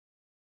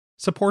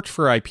Support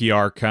for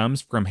IPR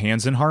comes from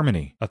Hands in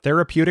Harmony, a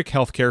therapeutic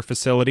healthcare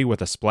facility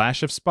with a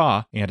splash of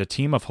spa and a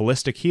team of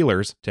holistic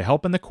healers to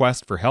help in the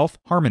quest for health,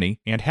 harmony,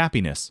 and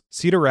happiness.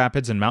 Cedar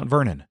Rapids and Mount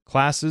Vernon.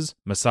 Classes,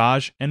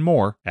 massage, and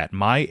more at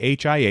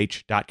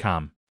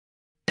myhih.com.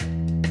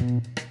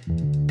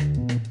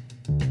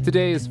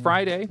 Today is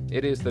Friday.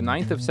 It is the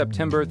 9th of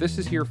September. This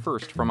is Here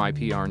First from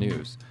IPR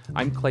News.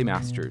 I'm Clay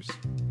Masters.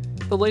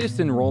 The latest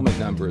enrollment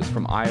numbers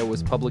from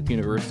Iowa's public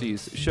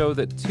universities show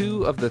that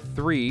 2 of the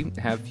 3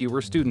 have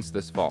fewer students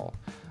this fall.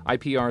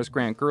 IPR's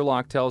Grant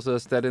Gerlach tells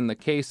us that in the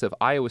case of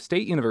Iowa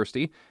State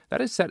University, that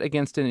is set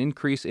against an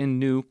increase in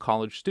new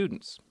college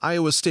students.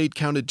 Iowa State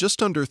counted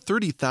just under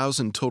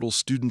 30,000 total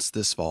students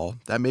this fall.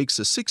 That makes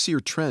a 6-year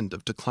trend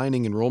of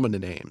declining enrollment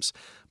in Ames.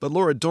 But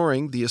Laura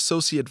Doring, the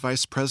Associate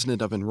Vice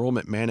President of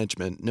Enrollment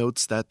Management,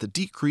 notes that the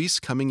decrease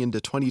coming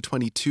into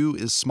 2022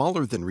 is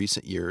smaller than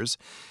recent years.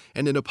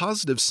 And in a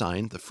positive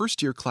sign, the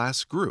first-year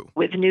class grew.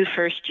 With new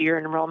first-year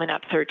enrollment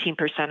up 13%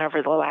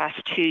 over the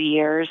last 2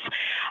 years,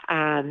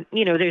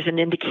 there's an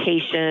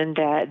indication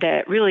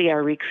that really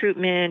our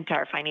recruitment,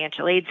 our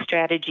financial aid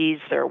strategies,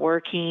 they're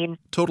working.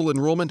 Total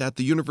enrollment at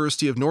the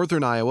University of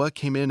Northern Iowa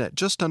came in at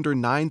just under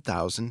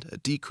 9,000, a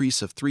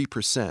decrease of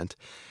 3%.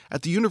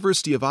 At the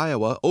University of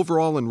Iowa,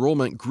 overall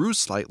enrollment grew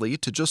slightly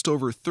to just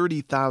over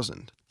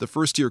 30,000. The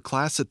first-year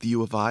class at the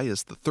U of I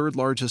is the third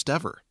largest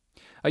ever.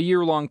 A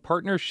year-long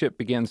partnership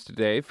begins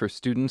today for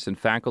students and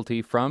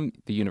faculty from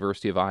the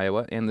University of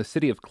Iowa and the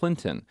city of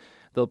Clinton.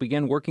 They'll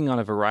begin working on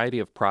a variety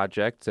of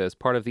projects as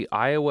part of the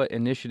Iowa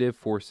Initiative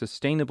for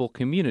Sustainable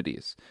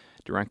Communities.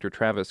 Director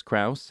Travis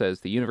Krause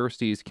says the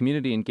university's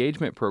community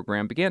engagement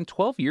program began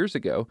 12 years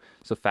ago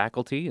so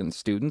faculty and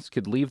students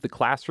could leave the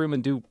classroom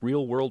and do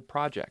real-world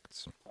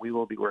projects. We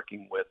will be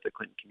working with the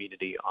Clinton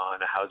community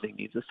on a housing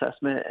needs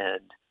assessment and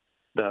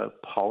the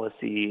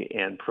policy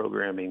and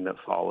programming that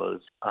follows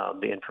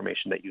the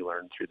information that you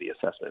learn through the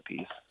assessment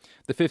piece.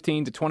 The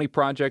 15 to 20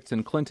 projects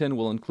in Clinton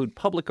will include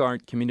public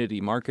art,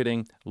 community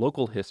marketing,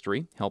 local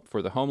history, help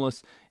for the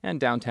homeless, and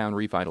downtown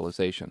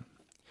revitalization.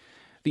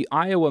 The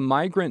Iowa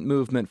Migrant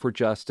Movement for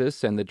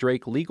Justice and the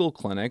Drake Legal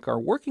Clinic are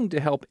working to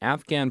help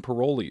Afghan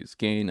parolees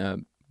gain a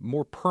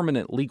more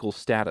permanent legal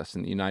status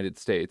in the United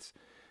States.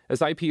 As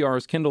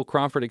IPR's Kendall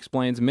Crawford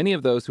explains, many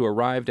of those who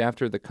arrived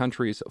after the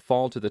country's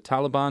fall to the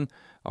Taliban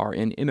are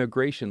in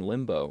immigration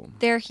limbo.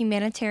 Their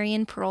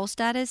humanitarian parole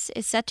status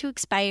is set to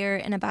expire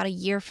in about a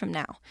year from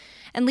now.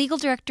 And legal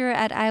director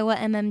at Iowa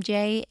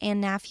MMJ,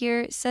 Ann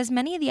Naffier, says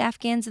many of the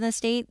Afghans in the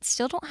state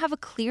still don't have a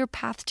clear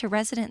path to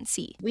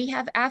residency. We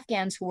have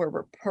Afghans who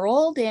were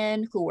paroled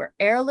in, who were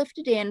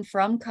airlifted in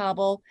from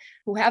Kabul,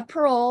 who have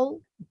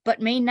parole,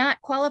 but may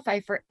not qualify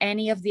for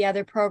any of the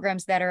other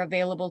programs that are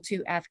available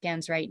to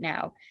Afghans right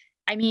now.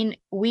 I mean,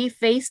 we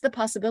face the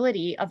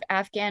possibility of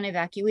Afghan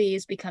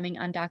evacuees becoming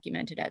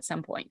undocumented at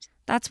some point.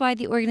 That's why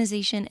the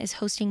organization is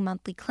hosting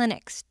monthly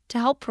clinics to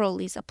help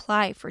parolees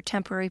apply for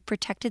temporary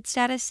protected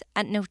status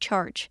at no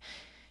charge.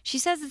 She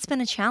says it's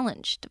been a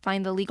challenge to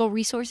find the legal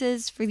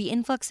resources for the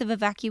influx of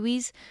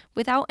evacuees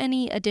without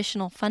any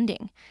additional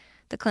funding.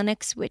 The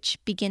clinics, which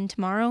begin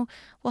tomorrow,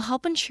 will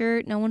help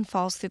ensure no one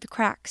falls through the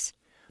cracks.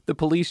 The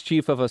police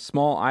chief of a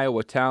small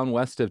Iowa town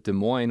west of Des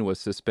Moines was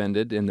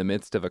suspended in the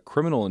midst of a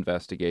criminal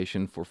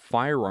investigation for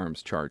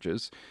firearms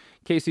charges.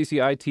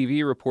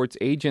 KCCI-TV reports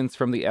agents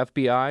from the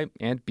FBI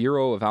and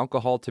Bureau of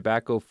Alcohol,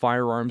 Tobacco,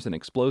 Firearms, and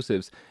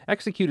Explosives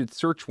executed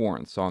search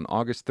warrants on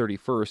August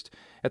 31st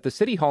at the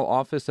City Hall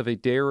office of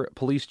Adair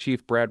Police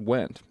Chief Brad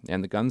Wendt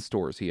and the gun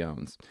stores he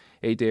owns.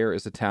 Adair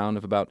is a town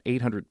of about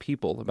 800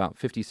 people, about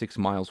 56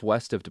 miles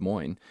west of Des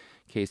Moines.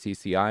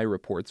 KCCI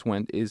reports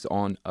Wendt is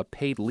on a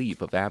paid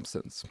leave of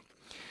absence.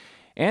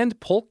 And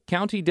Polk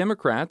County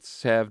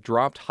Democrats have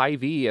dropped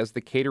Hy-Vee as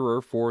the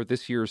caterer for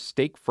this year's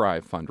steak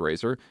fry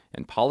fundraiser,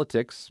 and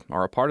politics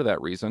are a part of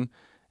that reason.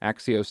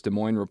 Axios Des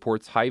Moines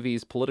reports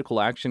Hy-Vee's Political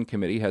Action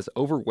Committee has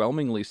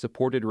overwhelmingly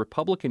supported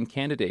Republican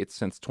candidates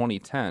since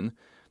 2010.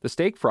 The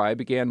steak fry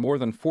began more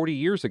than 40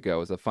 years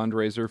ago as a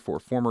fundraiser for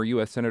former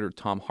U.S. Senator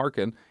Tom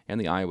Harkin and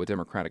the Iowa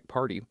Democratic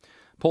Party.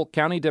 Polk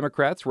County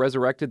Democrats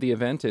resurrected the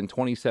event in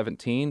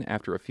 2017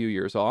 after a few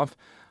years off.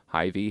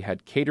 Hy-Vee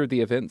had catered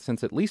the event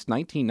since at least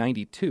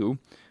 1992.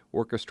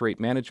 Orchestrate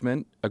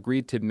Management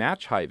agreed to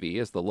match Hy-Vee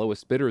as the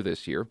lowest bidder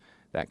this year.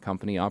 That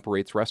company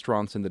operates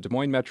restaurants in the Des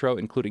Moines metro,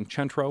 including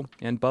Centro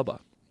and Bubba.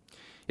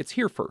 It's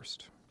Here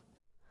First.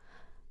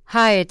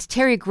 Hi, it's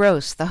Terry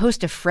Gross, the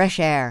host of Fresh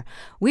Air.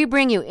 We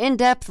bring you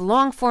in-depth,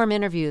 long-form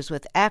interviews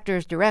with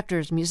actors,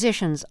 directors,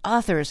 musicians,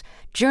 authors,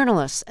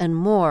 journalists, and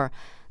more.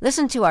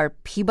 Listen to our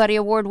Peabody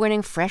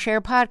Award-winning Fresh Air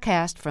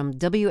podcast from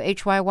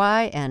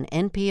WHYY and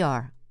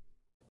NPR.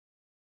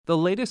 The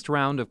latest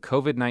round of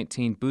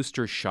COVID-19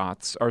 booster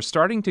shots are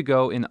starting to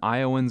go in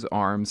Iowans'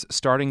 arms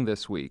starting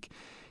this week.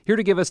 Here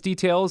to give us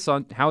details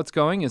on how it's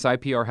going is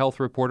IPR health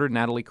reporter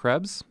Natalie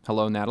Krebs.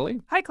 Hello,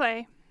 Natalie. Hi,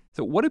 Clay.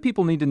 So what do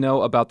people need to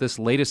know about this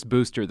latest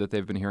booster that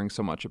they've been hearing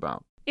so much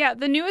about? Yeah,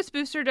 the newest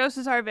booster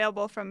doses are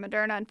available from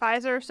Moderna and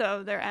Pfizer,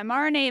 so they're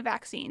mRNA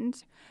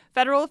vaccines.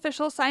 Federal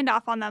officials signed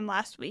off on them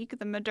last week.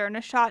 The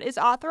Moderna shot is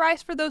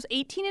authorized for those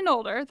 18 and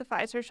older. The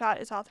Pfizer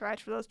shot is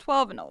authorized for those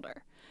 12 and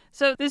older.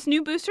 So this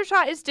new booster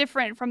shot is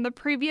different from the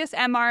previous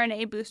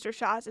mRNA booster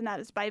shots, and that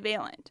is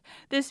bivalent.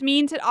 This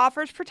means it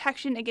offers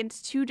protection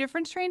against two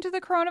different strains of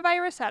the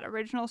coronavirus, that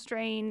original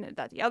strain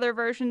that the other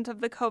versions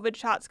of the COVID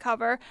shots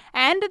cover,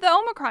 and the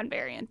Omicron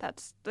variant.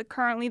 That's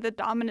currently the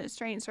dominant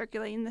strain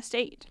circulating in the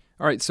state.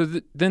 All right, so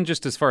then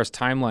just as far as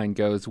timeline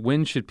goes,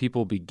 when should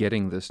people be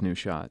getting this new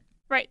shot?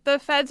 Right. The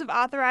feds have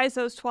authorized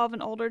those 12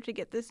 and older to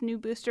get this new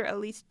booster at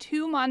least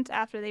 2 months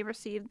after they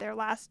received their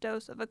last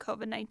dose of a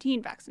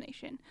COVID-19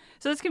 vaccination.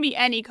 So this can be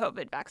any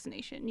COVID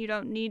vaccination. You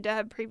don't need to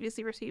have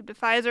previously received a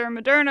Pfizer or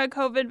Moderna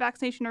COVID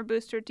vaccination or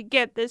booster to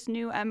get this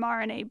new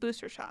mRNA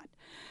booster shot.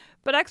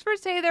 But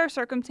experts say there are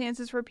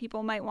circumstances where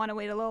people might want to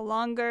wait a little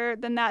longer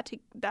than that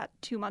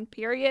 2-month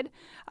period.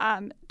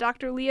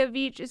 Dr. Leah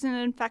Veach is an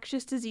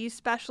infectious disease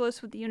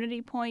specialist with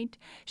Unity Point.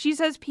 She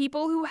says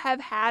people who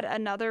have had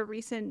another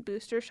recent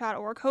booster shot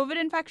or COVID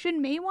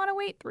infection may want to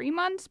wait 3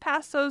 months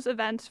past those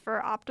events for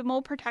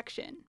optimal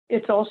protection.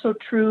 It's also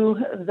true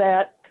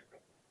that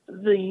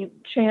the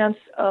chance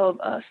of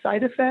a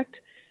side effect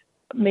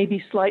may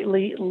be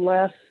slightly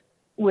less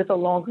with a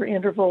longer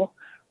interval.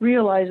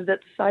 Realize that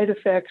side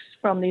effects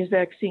from these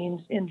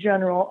vaccines in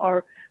general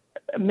are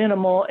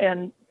minimal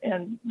and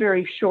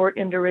very short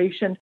in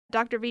duration.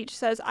 Dr. Veach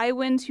says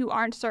Iowans who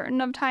aren't certain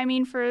of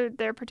timing for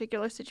their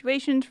particular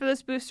situations for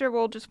this booster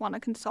will just want to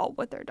consult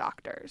with their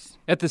doctors.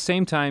 At the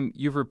same time,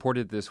 you've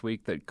reported this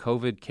week that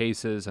COVID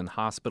cases and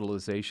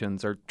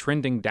hospitalizations are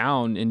trending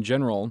down in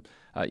general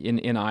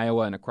in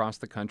Iowa and across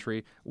the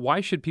country. Why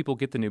should people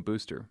get the new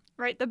booster?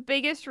 Right. The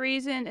biggest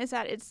reason is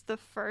that it's the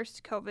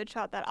first COVID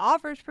shot that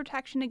offers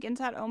protection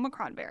against that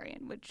Omicron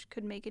variant, which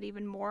could make it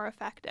even more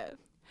effective.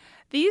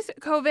 These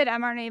COVID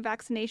mRNA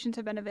vaccinations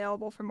have been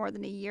available for more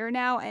than a year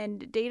now,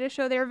 and data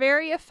show they're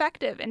very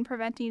effective in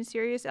preventing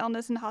serious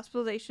illness and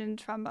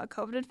hospitalizations from a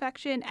COVID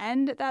infection,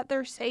 and that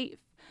they're safe.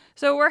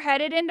 So we're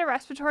headed into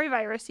respiratory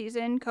virus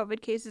season.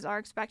 COVID cases are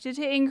expected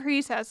to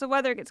increase as the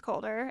weather gets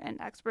colder, and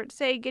experts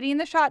say getting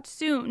the shot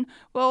soon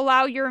will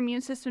allow your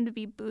immune system to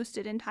be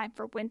boosted in time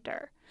for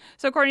winter.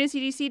 So according to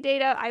CDC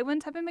data,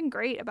 Iowans haven't been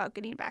great about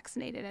getting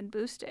vaccinated and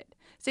boosted.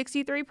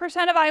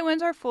 63% of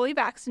Iowans are fully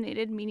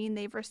vaccinated, meaning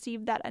they've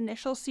received that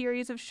initial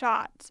series of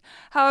shots.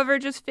 However,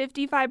 just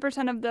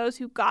 55% of those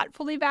who got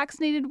fully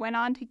vaccinated went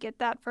on to get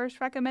that first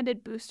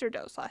recommended booster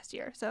dose last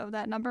year. So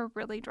that number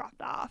really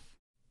dropped off.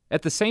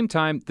 At the same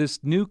time, this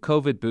new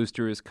COVID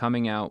booster is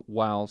coming out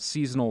while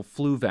seasonal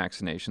flu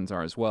vaccinations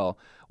are as well.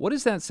 What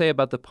does that say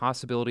about the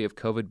possibility of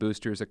COVID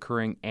boosters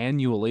occurring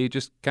annually,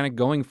 just kind of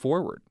going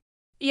forward?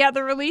 Yeah,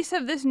 the release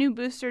of this new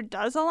booster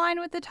does align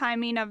with the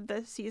timing of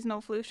the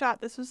seasonal flu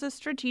shot. This was a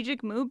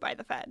strategic move by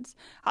the feds.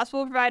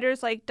 Hospital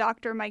providers like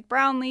Dr. Mike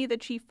Brownlee, the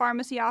chief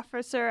pharmacy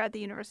officer at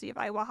the University of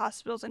Iowa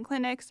Hospitals and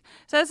Clinics,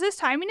 says this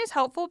timing is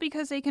helpful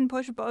because they can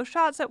push both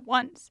shots at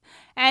once.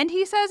 And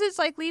he says it's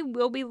likely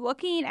we'll be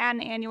looking at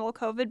an annual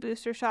COVID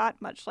booster shot,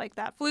 much like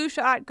that flu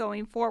shot,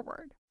 going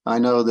forward. I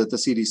know that the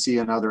CDC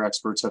and other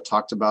experts have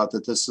talked about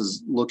that this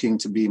is looking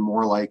to be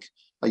more like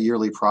a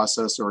yearly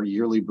process or a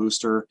yearly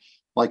booster.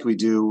 Like we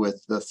do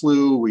with the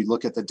flu, we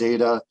look at the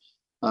data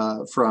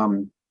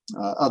from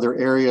other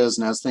areas,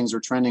 and as things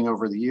are trending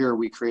over the year,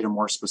 we create a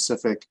more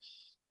specific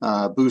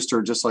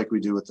booster, just like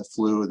we do with the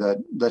flu,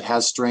 that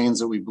has strains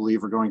that we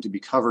believe are going to be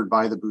covered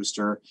by the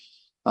booster,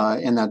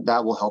 and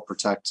that will help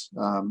protect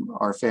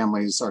our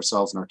families,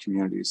 ourselves, and our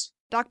communities.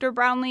 Dr.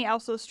 Brownlee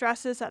also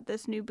stresses that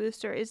this new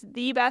booster is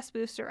the best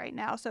booster right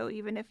now, so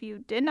even if you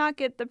did not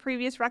get the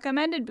previous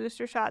recommended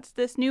booster shots,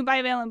 this new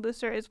bivalent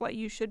booster is what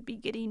you should be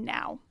getting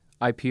now.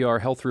 IPR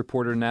health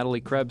reporter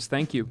Natalie Krebs,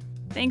 thank you.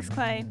 Thanks,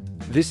 Clay.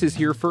 This is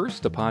Here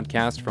First, a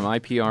podcast from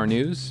IPR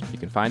News. You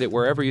can find it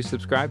wherever you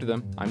subscribe to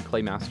them. I'm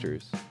Clay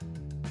Masters.